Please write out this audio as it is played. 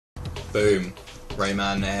Boom.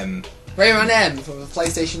 Rayman M. Rayman M for the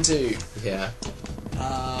PlayStation 2. Yeah.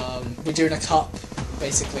 We're doing a cup,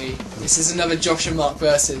 basically. This is another Josh and Mark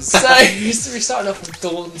versus. So, we started off with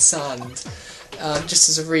Dawn Sand. Just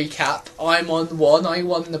as a recap, I'm on 1. I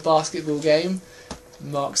won the basketball game.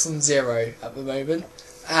 Mark's on 0 at the moment.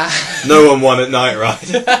 No one won at Night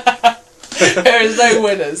Ride. There is no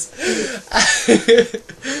winners.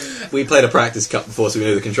 We played a practice cup before, so we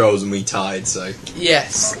knew the controls, and we tied. So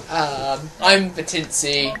yes, I'm the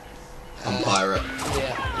Tinsy. I'm Pirate.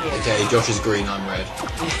 Yeah. Okay, Josh is green. I'm red.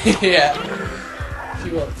 Yeah. If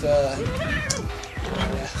you want the.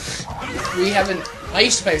 Yeah. We haven't. I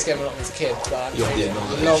used to play this game a lot as a kid, but I haven't played it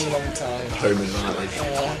a long time. Home advantage.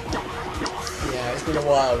 Yeah, it's been a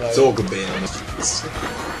while though. It's awkward being on the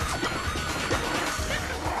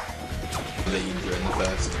lead during the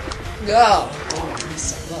first. Oh, I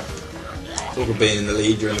missed that lot. It's awkward being in the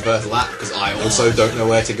lead during the first lap because I also don't know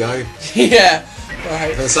where to go. Yeah,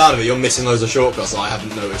 right. From the sound of it, you're missing loads of shortcuts that I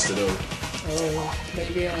haven't noticed at all. Oh,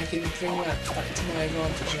 maybe I can bring that back to my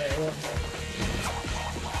advantage later on.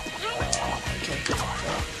 Okay.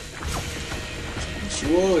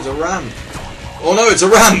 Whoa, it's a ramp. Oh no, it's a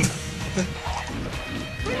ramp!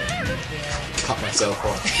 Cut myself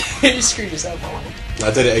off. You screwed yourself off.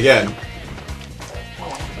 I did it again.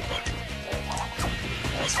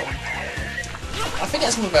 That's fun. I think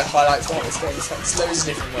that's one of the highlights about this game. It's loads of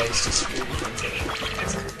different ways to screw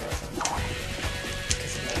things.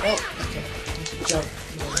 Oh, okay. Jump.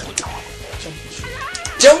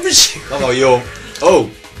 Jump and shoot! Oh, you're... Oh!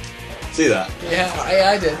 See that? Yeah,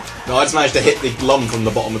 I did. No, I just managed to hit the lum from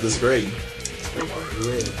the bottom of the screen.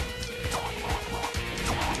 Weird.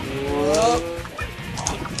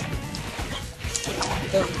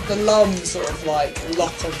 The lum sort of like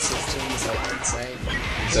lock-on system is like insane.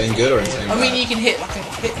 Insane good or insane bad? I mean, you can hit like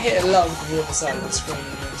hit a lum from the other side of the screen.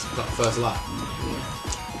 That first lap.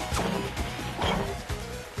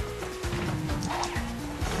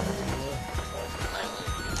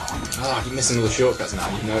 Ah, I keep missing all the shortcuts now.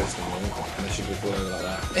 You've noticed them, and they should be fall over like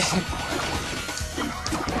that.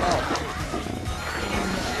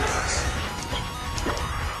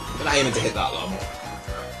 I'm aiming to hit that lum.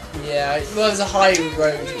 Yeah, well, there's a high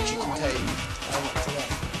road which you can take. I'm up to that.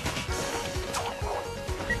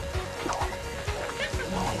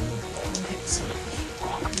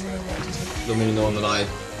 You mean the one that I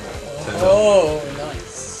turned on? Oh,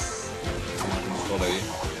 nice. I can just follow you.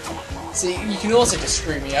 See, you can also just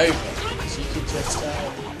screw me over, because you could just,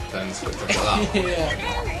 Turn the switch like that. yeah.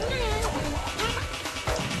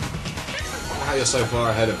 How you're so far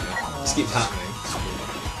ahead of me. This keeps happening.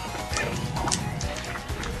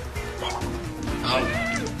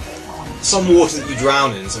 Some water that you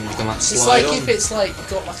drown in, some you can like slide It's like on. if it's like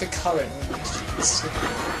got like a current.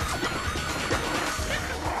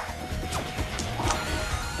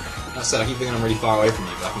 That said, I keep thinking I'm really far away from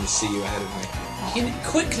you, but I can just see you ahead of me. You can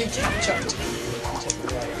quickly catch up to me if you take the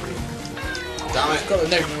right. Damn it! You've got to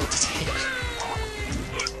know what to take.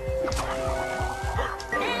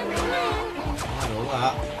 All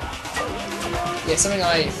that. Yeah, something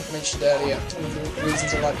I mentioned earlier, one of the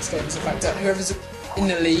reasons I like this game is the fact that whoever's in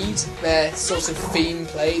the lead, their sort of theme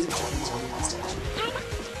plays, which I think is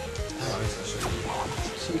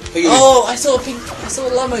really nice. Oh, I saw a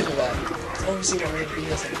lum over there. It's obviously what I'm going to be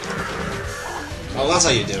missing. Oh, that's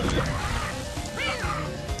how you do it.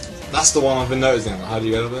 That's the one I've been noticing. How do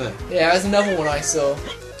you get over there? Yeah, there's another one I saw,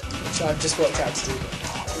 which I've just worked out to do.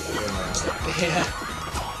 Yeah.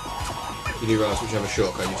 You do realise whichever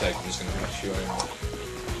shortcut you take, I'm just going to rush you over.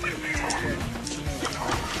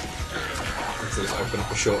 Let's open up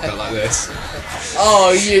a shortcut like this.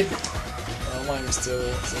 Oh, you. Oh, mine was still.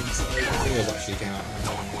 I think it actually came out.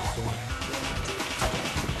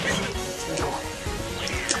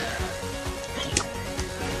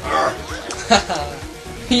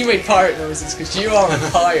 You made pirate noises because you are a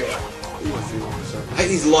pirate. I hate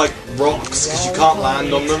these like rocks because you can't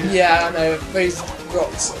land on them. Yeah, I know. Those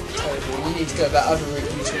rocks are terrible. You need to go that other route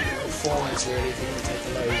you took performance really if you're going to take a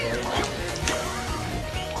load.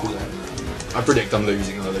 I predict I'm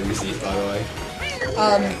losing and I lose these, by the way.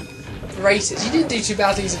 Races. You didn't do too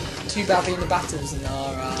badly in the battles in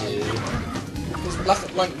our. Because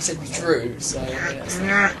like you said, we drew. So.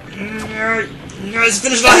 No, it's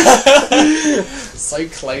finished line. So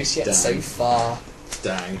close yet Dang. so far.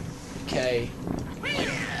 Dang. Okay.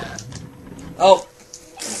 Oh.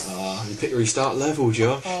 You picked restart level,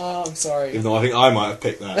 Josh. Oh, I'm sorry. Even though I think I might have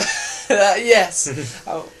picked that. Yes.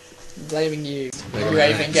 Oh, I'm blaming you. Mega Your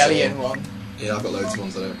Man Evangelion Exxorian. one. Yeah, I've got loads of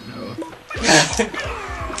ones I don't know of.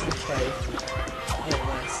 Okay. Oh,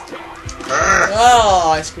 nice.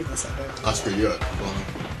 Oh, I screwed myself over. I screwed you up.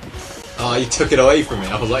 Oh, you took it away from me.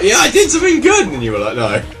 I was like, yeah, I did something good, and you were like, no.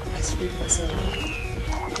 I screwed myself.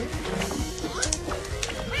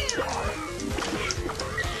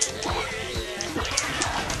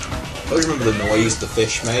 I always remember the noise the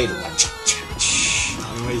fish made. Like,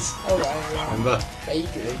 noise. Oh, right, yeah. Remember?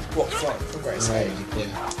 Vaguely. What, from Great Escape? Yeah.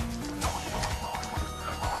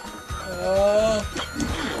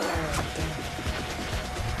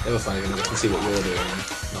 Never funny when I can see what you're doing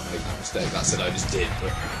and not make that mistake. That's it, I just did,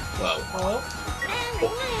 but, well. Oh.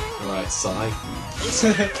 Right, sigh.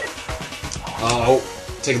 Oh,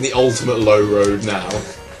 taking the ultimate low road now.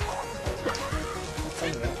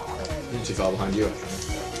 Not too far behind you, actually.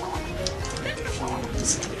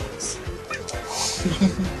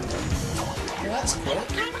 Well, that's quick.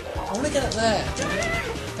 I want to get up there. I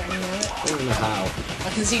don't even know how. I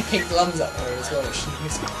can see pink lungs up there as well, which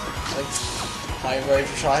is like high road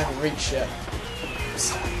which I haven't reached yet.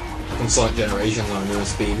 On Sonic Generations, I'm doing a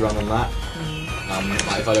speed run on that.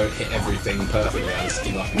 Like if I don't hit everything perfectly, I just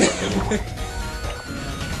give up and try.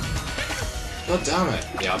 God damn it!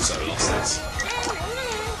 Yeah, I've so lost this.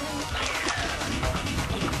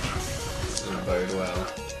 This doesn't bode well.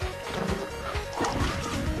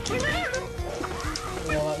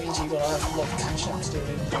 Well, that means you've got to have a lot of catching up to do in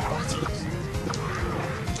battles.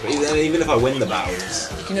 But even if I win the battles...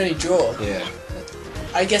 You can only draw. Yeah.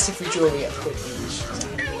 I guess if we draw, we get a point each.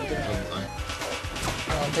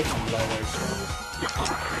 I'm taking the low road.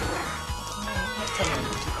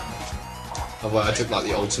 Oh, well, I took like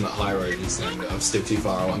the ultimate high road thing, but I'm still too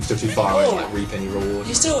far away. I'm still too far away to like reap any reward.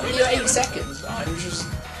 You're 8 seconds behind, which is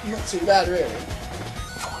not too bad really.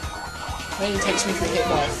 Mainly takes me to hit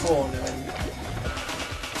by a fawn and then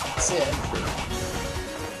that's it.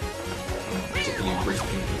 Particularly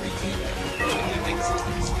reaping.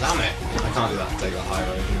 Damn it! I can't do that to take that high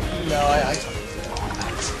road. No, I can't do that.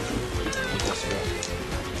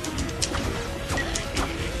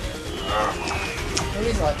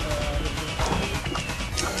 Maybe like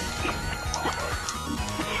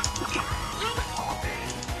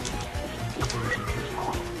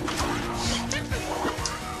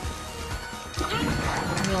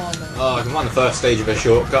Oh, I can find the first stage of a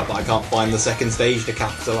shortcut, but I can't find the second stage to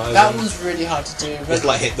capitalise. That one's really hard to do. Just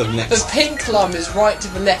like hit the next. The pink lum is right to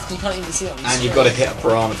the left, and you can't even see it on the And screen. you've got to hit a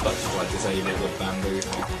piranha touch to like disable the bamboo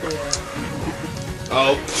thing. Yeah.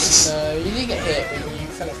 Oh. No, you didn't get hit, but you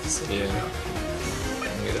fell off the scene. Yeah.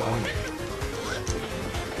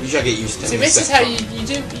 Usually I get used to it. See, this is how you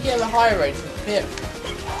get a higher rate from the pit.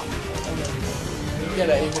 You get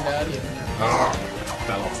it even earlier than that. Oh,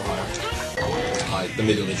 fell off the high. Like the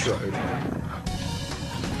middle-ish road.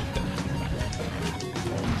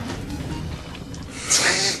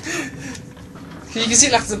 You can see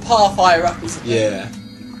like there's a path higher up, isn't there? Yeah.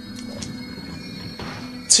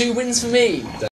 2 wins for me.